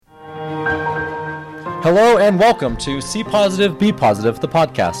Hello and welcome to See Positive, Be Positive, the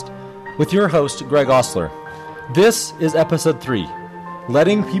podcast, with your host, Greg Osler. This is episode 3,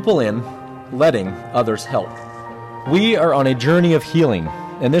 Letting People In, Letting Others Help. We are on a journey of healing,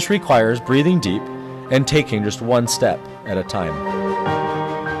 and this requires breathing deep and taking just one step at a time.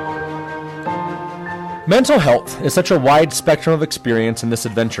 Mental health is such a wide spectrum of experience in this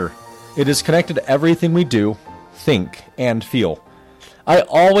adventure. It is connected to everything we do, think, and feel. I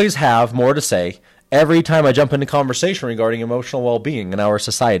always have more to say every time I jump into conversation regarding emotional well-being in our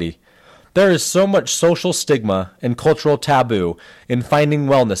society. There is so much social stigma and cultural taboo in finding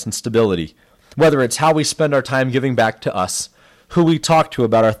wellness and stability, whether it's how we spend our time giving back to us, who we talk to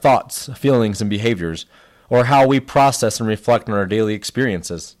about our thoughts, feelings, and behaviors, or how we process and reflect on our daily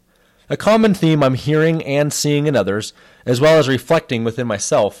experiences. A common theme I'm hearing and seeing in others, as well as reflecting within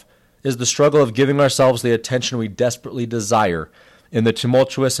myself, is the struggle of giving ourselves the attention we desperately desire in the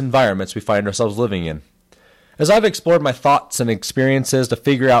tumultuous environments we find ourselves living in. As I've explored my thoughts and experiences to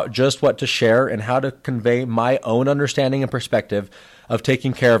figure out just what to share and how to convey my own understanding and perspective of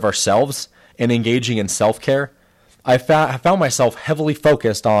taking care of ourselves and engaging in self-care, I found myself heavily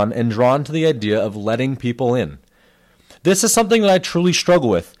focused on and drawn to the idea of letting people in. This is something that I truly struggle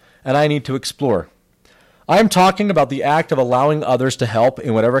with, and I need to explore. I'm talking about the act of allowing others to help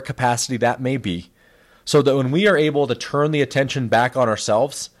in whatever capacity that may be, so that when we are able to turn the attention back on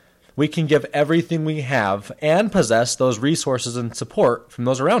ourselves, we can give everything we have and possess those resources and support from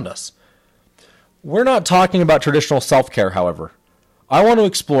those around us. We're not talking about traditional self-care, however. I want to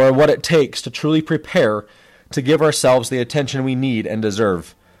explore what it takes to truly prepare to give ourselves the attention we need and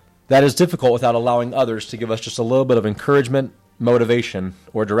deserve. That is difficult without allowing others to give us just a little bit of encouragement, motivation,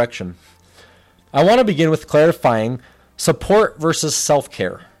 or direction. I want to begin with clarifying support versus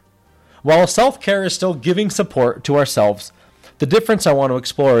self-care. While self-care is still giving support to ourselves, the difference I want to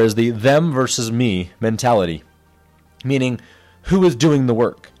explore is the them versus me mentality. Meaning, who is doing the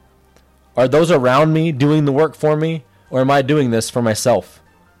work? Are those around me doing the work for me, or am I doing this for myself?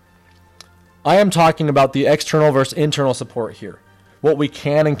 I am talking about the external versus internal support here. What we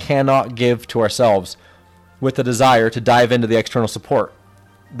can and cannot give to ourselves, with the desire to dive into the external support,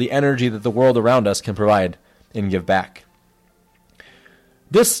 the energy that the world around us can provide and give back.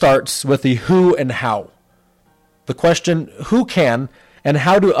 This starts with the who and how. The question, who can and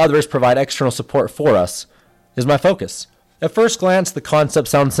how do others provide external support for us, is my focus. At first glance, the concept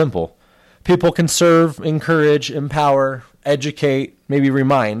sounds simple. People can serve, encourage, empower, educate, maybe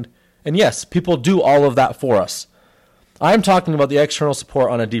remind, and yes, people do all of that for us. I'm talking about the external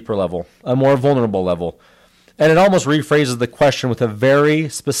support on a deeper level, a more vulnerable level, and it almost rephrases the question with a very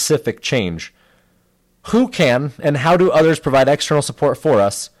specific change. Who can and how do others provide external support for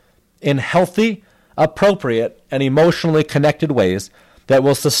us in healthy, appropriate, and emotionally connected ways that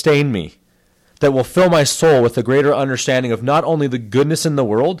will sustain me, that will fill my soul with a greater understanding of not only the goodness in the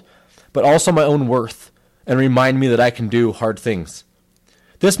world, but also my own worth, and remind me that I can do hard things?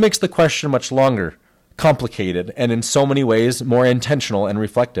 This makes the question much longer, complicated, and in so many ways more intentional and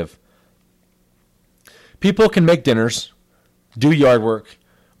reflective. People can make dinners, do yard work,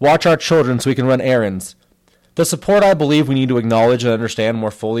 watch our children so we can run errands. The support I believe we need to acknowledge and understand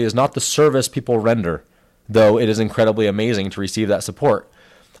more fully is not the service people render, though it is incredibly amazing to receive that support.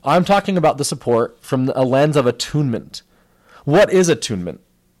 I'm talking about the support from a lens of attunement. What is attunement?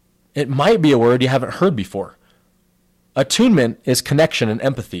 It might be a word you haven't heard before. Attunement is connection and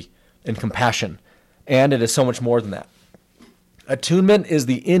empathy and compassion, and it is so much more than that. Attunement is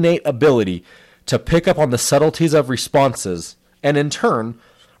the innate ability to pick up on the subtleties of responses and, in turn,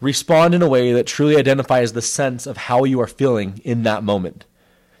 respond in a way that truly identifies the sense of how you are feeling in that moment.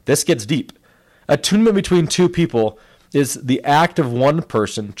 This gets deep. Attunement between two people is the act of one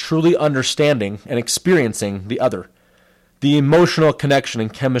person truly understanding and experiencing the other. The emotional connection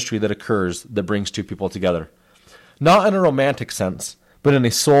and chemistry that occurs that brings two people together. Not in a romantic sense, but in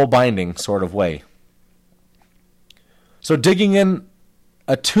a soul-binding sort of way. So digging in,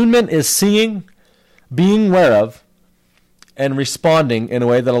 attunement is seeing, being aware of, and responding in a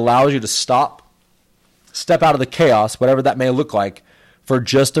way that allows you to step out of the chaos, whatever that may look like, for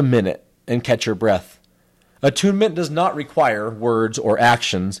just a minute and catch your breath. Attunement does not require words or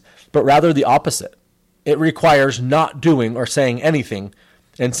actions, but rather the opposite. It requires not doing or saying anything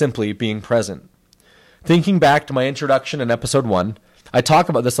and simply being present. Thinking back to my introduction in episode 1, I talk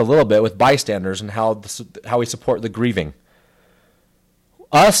about this a little bit with bystanders and how we support the grieving.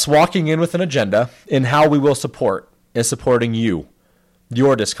 Us walking in with an agenda in how we will support is supporting you,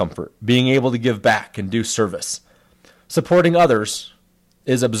 your discomfort, being able to give back and do service. Supporting others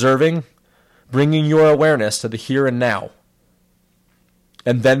is observing, bringing your awareness to the here and now,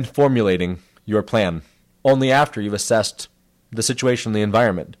 and then formulating your plan. only after you've assessed the situation, the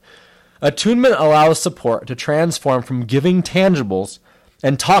environment. Attunement allows support to transform from giving tangibles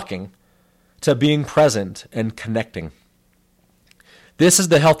and talking to being present and connecting. This is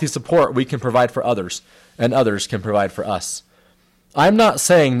the healthy support we can provide for others, and others can provide for us. I'm not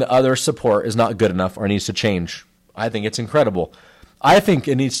saying that other support is not good enough or needs to change. I think it's incredible. I think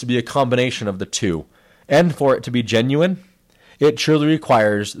it needs to be a combination of the two. And for it to be genuine, it truly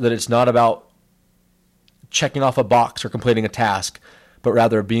requires that it's not about checking off a box or completing a task, but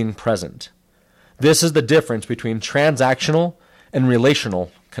rather being present. This is the difference between transactional and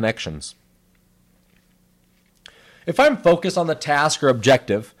relational connections. If I'm focused on the task or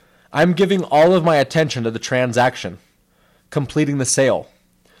objective, I'm giving all of my attention to the transaction, completing the sale.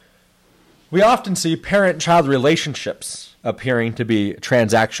 We often see parent-child relationships appearing to be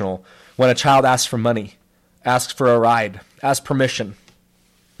transactional when a child asks for money, asks for a ride, asks permission.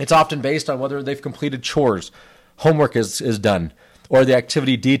 It's often based on whether they've completed chores, homework is done, or the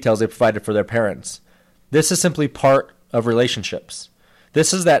activity details they provided for their parents. This is simply part of relationships.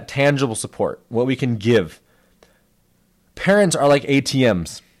 This is that tangible support, what we can give. Parents are like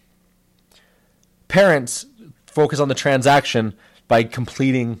ATMs. Parents focus on the transaction by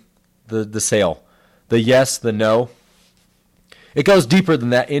completing the sale. The yes, the no. It goes deeper than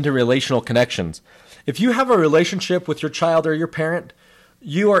that into relational connections. If you have a relationship with your child or your parent,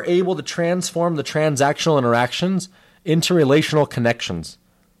 you are able to transform the transactional interactions into relational connections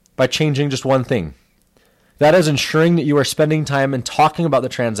by changing just one thing. That is ensuring that you are spending time and talking about the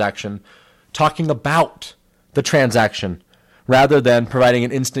transaction, talking about the transaction, rather than providing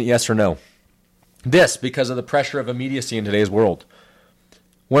an instant yes or no. This because of the pressure of immediacy in today's world.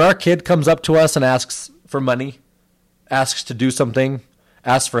 When our kid comes up to us and asks for money, asks to do something,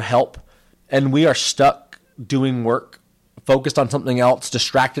 asks for help, and we are stuck doing work, focused on something else,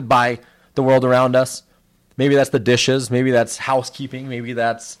 distracted by the world around us, maybe that's the dishes, maybe that's housekeeping, maybe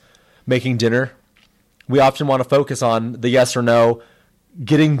that's making dinner, we often want to focus on the yes or no,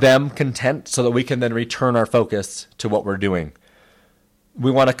 getting them content so that we can then return our focus to what we're doing.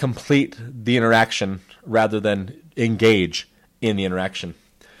 We want to complete the interaction rather than engage in the interaction.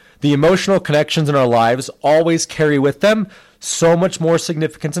 The emotional connections in our lives always carry with them so much more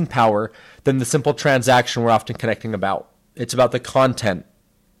significance and power than the simple transaction we're often connecting about. It's about the content.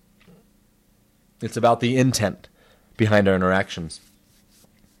 It's about the intent behind our interactions.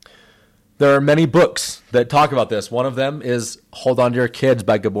 There are many books that talk about this. One of them is Hold On to Your Kids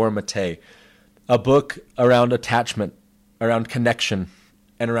by Gabor Mate, a book around attachment, around connection,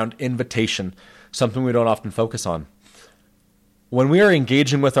 and around invitation, something we don't often focus on. When we are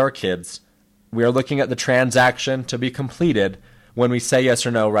engaging with our kids, we are looking at the transaction to be completed when we say yes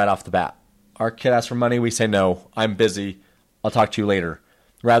or no right off the bat. Our kid asks for money, we say no, I'm busy, I'll talk to you later,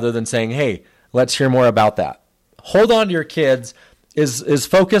 rather than saying, hey, let's hear more about that. Hold On to Your Kids is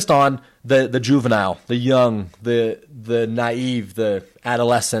focused on the juvenile, the young, the naive, the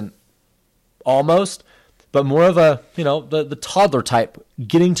adolescent, almost, but more of a, the toddler type,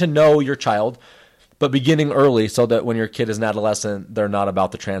 getting to know your child, but beginning early so that when your kid is an adolescent, they're not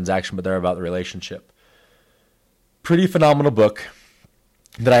about the transaction, but they're about the relationship. Pretty phenomenal book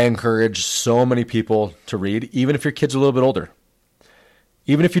that I encourage so many people to read, even if your kid's a little bit older.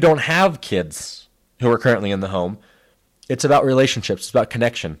 Even if you don't have kids who are currently in the home, it's about relationships, it's about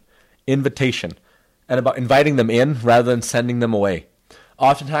connection, invitation, and about inviting them in rather than sending them away.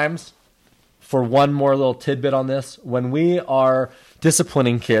 Oftentimes, for one more little tidbit on this, when we are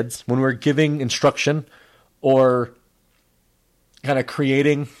disciplining kids, when we're giving instruction or kind of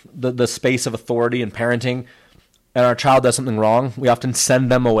creating the space of authority and parenting, and our child does something wrong, we often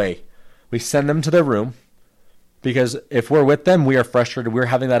send them away. We send them to their room because if we're with them, we are frustrated. We're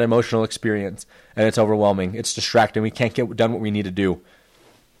having that emotional experience and it's overwhelming. It's distracting. We can't get done what we need to do.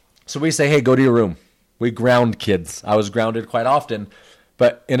 So we say, hey, go to your room. We ground kids. I was grounded quite often,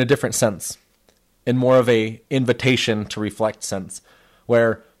 but in a different sense. In more of a invitation to reflect sense,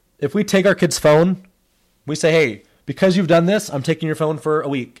 where if we take our kid's phone, we say, hey, because you've done this, I'm taking your phone for a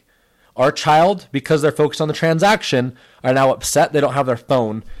week. Our child, because they're focused on the transaction, are now upset. They don't have their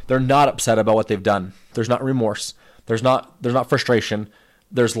phone. They're not upset about what they've done. There's not remorse. There's not frustration.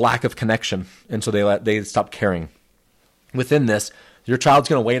 There's lack of connection, and so they stop caring. Within this, your child's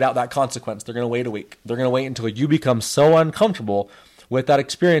going to wait out that consequence. They're going to wait a week. They're going to wait until you become so uncomfortable with that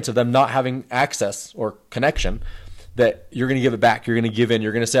experience of them not having access or connection that you're going to give it back. You're going to give in.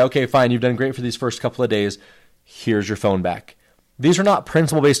 You're going to say, okay, fine, you've done great for these first couple of days. Here's your phone back. These are not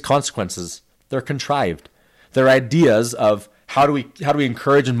principle-based consequences. They're contrived. They're ideas of how do we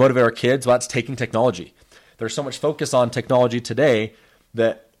encourage and motivate our kids? Well, that's taking technology. There's so much focus on technology today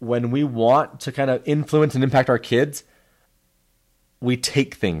that when we want to kind of influence and impact our kids, we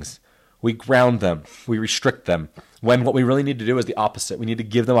take things, we ground them, we restrict them, when what we really need to do is the opposite. We need to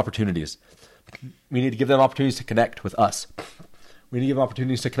give them opportunities. We need to give them opportunities to connect with us. We need to give them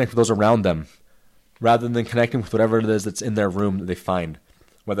opportunities to connect with those around them, rather than connecting with whatever it is that's in their room that they find.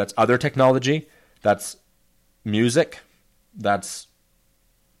 Whether that's other technology, that's music, that's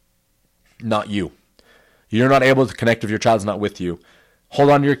not you. You're not able to connect if your child's not with you. Hold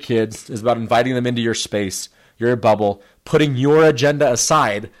on to your kids. It's about inviting them into your space, your bubble, putting your agenda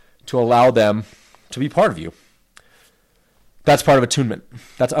aside to allow them to be part of you. That's part of attunement.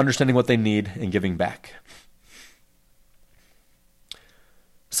 That's understanding what they need and giving back.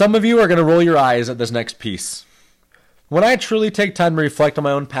 Some of you are going to roll your eyes at this next piece. When I truly take time to reflect on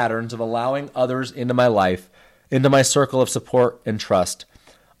my own patterns of allowing others into my life, into my circle of support and trust,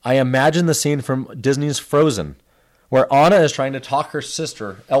 I imagine the scene from Disney's Frozen, where Anna is trying to talk her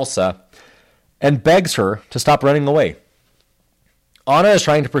sister, Elsa, and begs her to stop running away. Anna is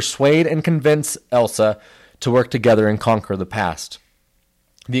trying to persuade and convince Elsa to work together and conquer the past,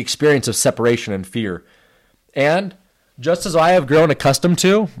 the experience of separation and fear. And just as I have grown accustomed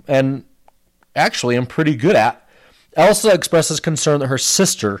to, and actually am pretty good at, Elsa expresses concern that her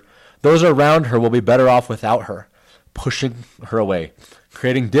sister, those around her, will be better off without her, pushing her away,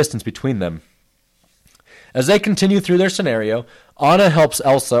 creating distance between them. As they continue through their scenario, Anna helps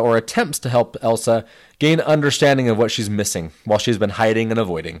Elsa, or attempts to help Elsa, gain understanding of what she's missing while she's been hiding and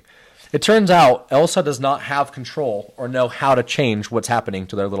avoiding. It turns out Elsa does not have control or know how to change what's happening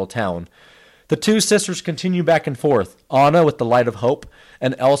to their little town. The two sisters continue back and forth, Anna with the light of hope,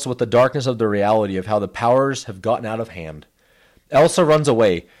 and Elsa with the darkness of the reality of how the powers have gotten out of hand. Elsa runs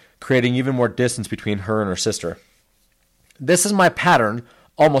away, creating even more distance between her and her sister. This is my pattern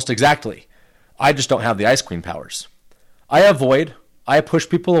almost exactly. I just don't have the Ice Queen powers. I avoid, I push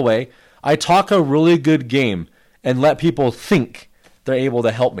people away, I talk a really good game and let people think they're able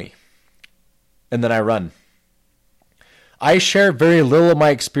to help me. And then I run. I share very little of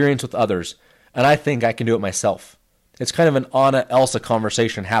my experience with others, and I think I can do it myself. It's kind of an Anna-Elsa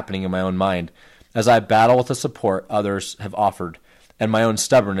conversation happening in my own mind as I battle with the support others have offered and my own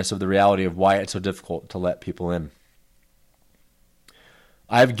stubbornness of the reality of why it's so difficult to let people in.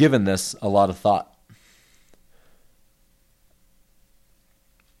 I've given this a lot of thought.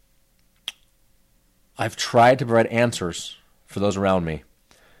 I've tried to provide answers for those around me,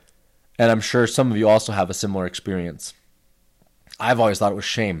 and I'm sure some of you also have a similar experience. I've always thought it was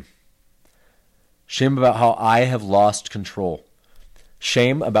shame. Shame about how I have lost control.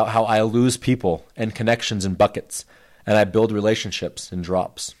 Shame about how I lose people and connections in buckets, and I build relationships in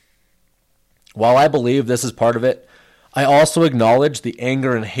drops. While I believe this is part of it, I also acknowledge the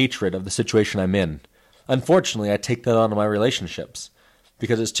anger and hatred of the situation I'm in. Unfortunately, I take that onto my relationships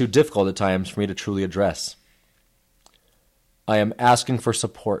because it's too difficult at times for me to truly address. I am asking for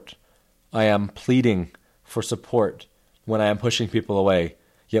support. I am pleading for support when I am pushing people away,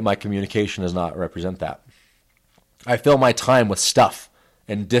 yet my communication does not represent that. I fill my time with stuff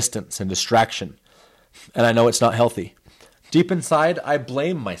and distance and distraction, and I know it's not healthy. Deep inside, I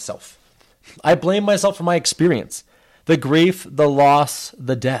blame myself. I blame myself for my experience, the grief, the loss,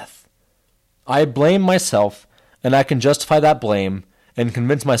 the death. I blame myself, and I can justify that blame and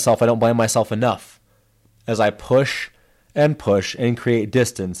convince myself I don't blame myself enough as I push and create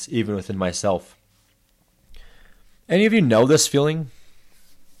distance even within myself. Any of you know this feeling?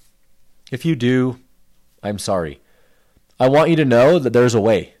 If you do, I'm sorry. I want you to know that there's a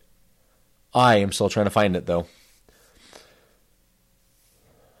way. I am still trying to find it, though.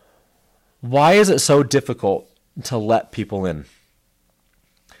 Why is it so difficult to let people in?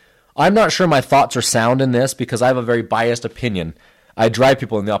 I'm not sure my thoughts are sound in this because I have a very biased opinion. I drive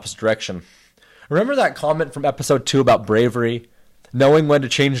people in the opposite direction. Remember that comment from episode 2 about bravery? Knowing when to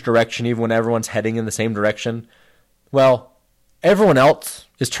change direction even when everyone's heading in the same direction? Well, everyone else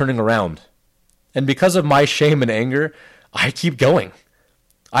is turning around. And because of my shame and anger, I keep going.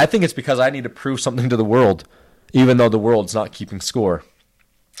 I think it's because I need to prove something to the world, even though the world's not keeping score.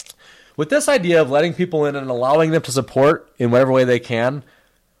 With this idea of letting people in and allowing them to support in whatever way they can,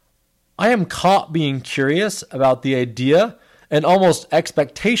 I am caught being curious about the idea and almost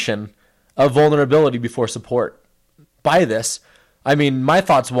expectation of vulnerability before support. By this, I mean my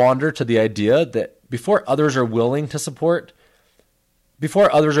thoughts wander to the idea that before others are willing to support,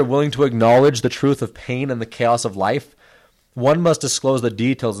 before others are willing to acknowledge the truth of pain and the chaos of life, one must disclose the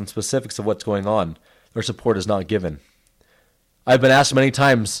details and specifics of what's going on, or support is not given. I've been asked many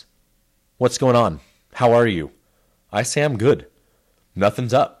times, "What's going on? How are you?" I say I'm good.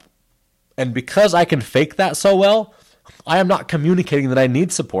 Nothing's up. And because I can fake that so well, I am not communicating that I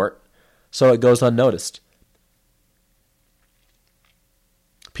need support, so it goes unnoticed.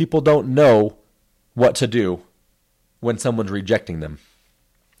 People don't know what to do when someone's rejecting them.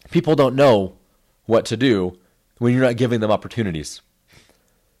 People don't know what to do when you're not giving them opportunities.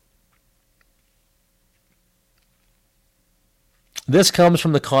 This comes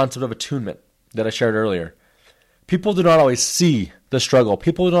from the concept of attunement that I shared earlier. People do not always see the struggle.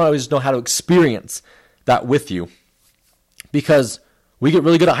 People don't always know how to experience that with you because we get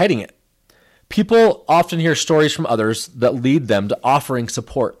really good at hiding it. People often hear stories from others that lead them to offering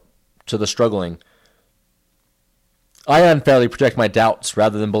support to the struggling. I unfairly project my doubts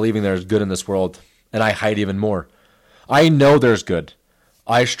rather than believing there is good in this world, and I hide even more. I know there's good.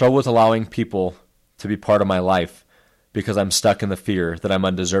 I struggle with allowing people to be part of my life because I'm stuck in the fear that I'm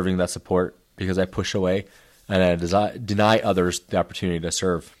undeserving of that support because I push away and I deny others the opportunity to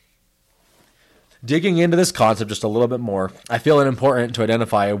serve. Digging into this concept just a little bit more, I feel it important to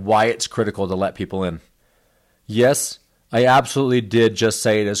identify why it's critical to let people in. Yes, I absolutely did just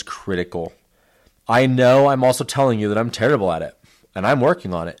say it is critical. I know I'm also telling you that I'm terrible at it, and I'm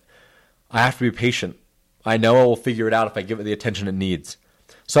working on it. I have to be patient. I know I will figure it out if I give it the attention it needs.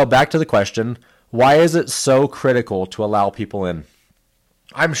 So back to the question, why is it so critical to allow people in?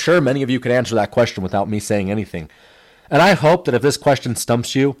 I'm sure many of you could answer that question without me saying anything. And I hope that if this question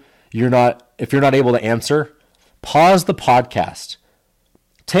stumps you, if you're not able to answer, pause the podcast.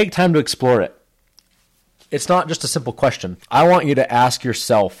 Take time to explore it. It's not just a simple question. I want you to ask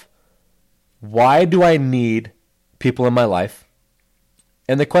yourself, why do I need people in my life?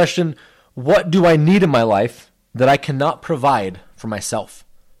 And the question, what do I need in my life that I cannot provide for myself?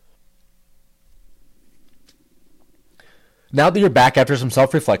 Now that you're back after some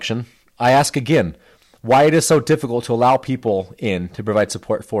self-reflection, I ask again, why it is so difficult to allow people in to provide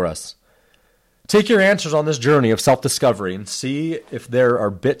support for us. Take your answers on this journey of self-discovery and see if there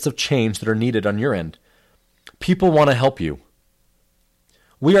are bits of change that are needed on your end. People want to help you.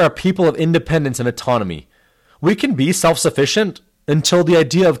 We are a people of independence and autonomy. We can be self-sufficient until the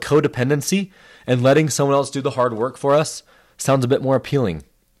idea of codependency and letting someone else do the hard work for us sounds a bit more appealing,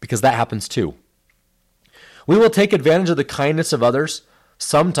 because that happens too. We will take advantage of the kindness of others,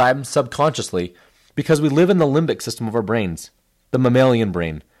 sometimes subconsciously, because we live in the limbic system of our brains, the mammalian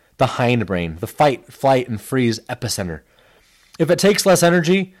brain, the hindbrain, the fight, flight, and freeze epicenter. If it takes less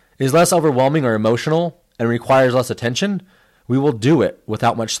energy, is less overwhelming or emotional, and requires less attention, we will do it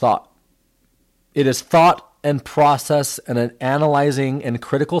without much thought. It is thought and process and an analyzing and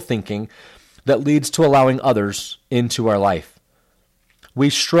critical thinking that leads to allowing others into our life. We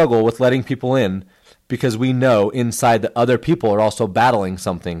struggle with letting people in because we know inside that other people are also battling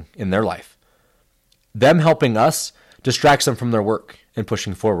something in their life. Them helping us distracts them from their work and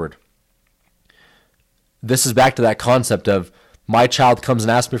pushing forward. This is back to that concept of my child comes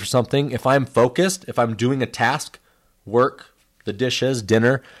and asks me for something. If I'm focused, if I'm doing a task, work, the dishes,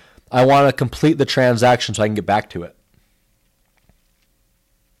 dinner, I want to complete the transaction so I can get back to it.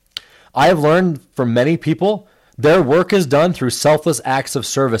 I have learned from many people, their work is done through selfless acts of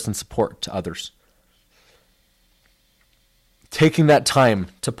service and support to others. Taking that time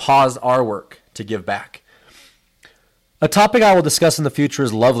to pause our work to give back. A topic I will discuss in the future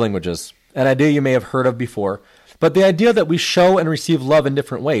is love languages, an idea you may have heard of before, but the idea that we show and receive love in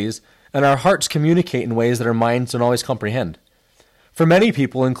different ways, and our hearts communicate in ways that our minds don't always comprehend. For many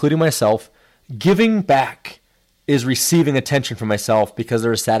people, including myself, giving back is receiving attention from myself because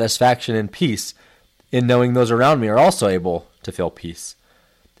there is satisfaction and peace in knowing those around me are also able to feel peace.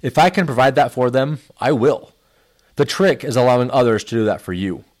 If I can provide that for them, I will. The trick is allowing others to do that for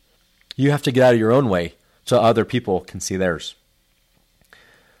you. You have to get out of your own way so other people can see theirs.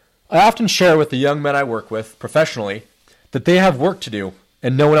 I often share with the young men I work with professionally that they have work to do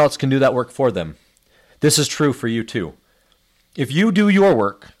and no one else can do that work for them. This is true for you too. If you do your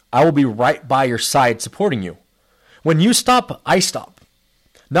work, I will be right by your side supporting you. When you stop, I stop.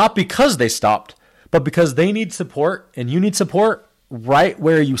 Not because they stopped, but because they need support and you need support right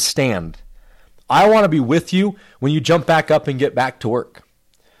where you stand. I want to be with you when you jump back up and get back to work.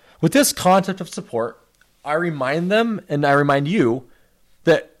 With this concept of support, I remind them and I remind you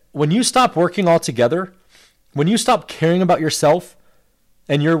that when you stop working altogether, when you stop caring about yourself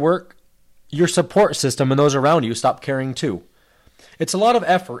and your work, your support system and those around you stop caring too. It's a lot of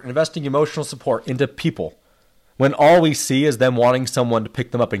effort investing emotional support into people when all we see is them wanting someone to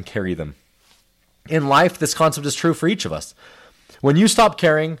pick them up and carry them. In life, this concept is true for each of us. When you stop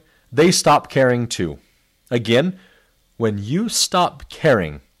caring, they stop caring too. Again, when you stop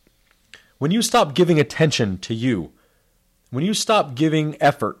caring, when you stop giving attention to you, when you stop giving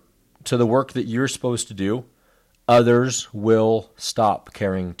effort to the work that you're supposed to do, others will stop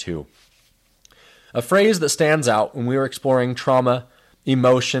caring too. A phrase that stands out when we are exploring trauma,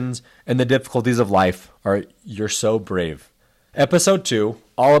 emotions, and the difficulties of life are, "You're so brave." Episode 2,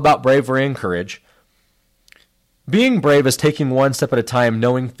 all about bravery and courage. Being brave is taking one step at a time,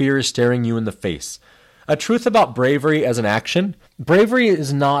 knowing fear is staring you in the face. A truth about bravery as an action: bravery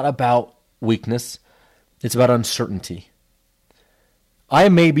is not about weakness, it's about uncertainty. I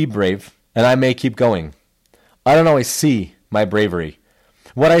may be brave, and I may keep going. I don't always see my bravery.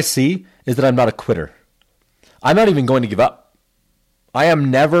 What I see is that I'm not a quitter. I'm not even going to give up. I am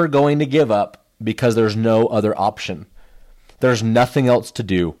never going to give up because there's no other option. There's nothing else to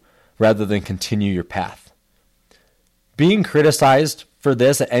do rather than continue your path. Being criticized for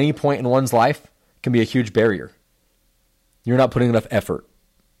this at any point in one's life can be a huge barrier. You're not putting enough effort.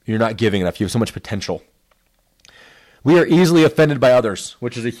 You're not giving enough. You have so much potential. We are easily offended by others,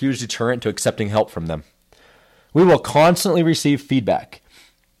 which is a huge deterrent to accepting help from them. We will constantly receive feedback.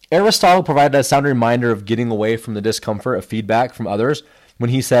 Aristotle provided a sound reminder of getting away from the discomfort of feedback from others when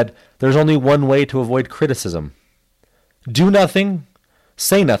he said, "There's only one way to avoid criticism. Do nothing,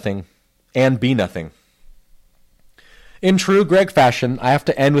 say nothing, and be nothing." In true Greg fashion, I have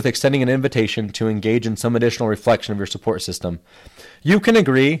to end with extending an invitation to engage in some additional reflection of your support system. You can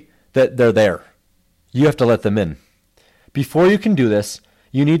agree that they're there. You have to let them in. Before you can do this,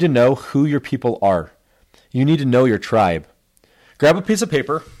 you need to know who your people are. You need to know your tribe. Grab a piece of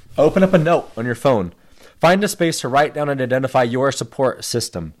paper, open up a note on your phone. Find a space to write down and identify your support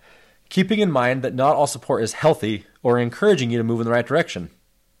system, keeping in mind that not all support is healthy or encouraging you to move in the right direction.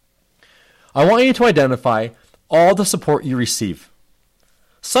 I want you to identify all the support you receive.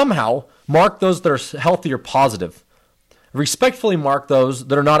 Somehow, mark those that are healthy or positive. Respectfully mark those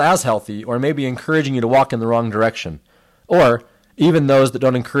that are not as healthy or maybe encouraging you to walk in the wrong direction, or even those that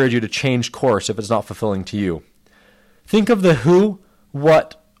don't encourage you to change course if it's not fulfilling to you. Think of the who,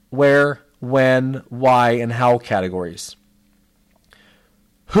 what, where, when, why, and how categories.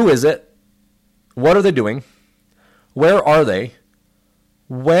 Who is it? What are they doing? Where are they?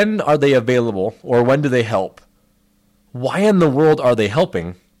 When are they available, or when do they help? Why in the world are they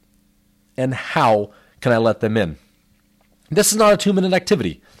helping? And how can I let them in? This is not a 2-minute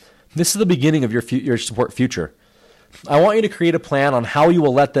activity. This is the beginning of your support future. I want you to create a plan on how you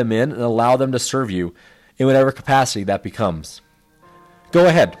will let them in and allow them to serve you in whatever capacity that becomes. Go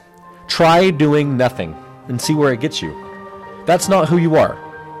ahead. Try doing nothing and see where it gets you. That's not who you are.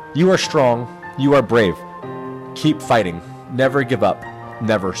 You are strong. You are brave. Keep fighting. Never give up.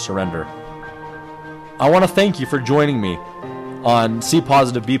 Never surrender. I want to thank you for joining me on See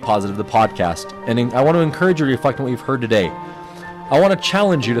Positive, Be Positive, the podcast. And I want to encourage you to reflect on what you've heard today. I want to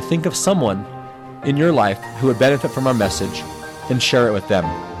challenge you to think of someone in your life who would benefit from our message and share it with them.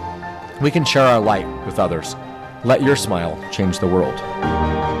 We can share our light with others. Let your smile change the world.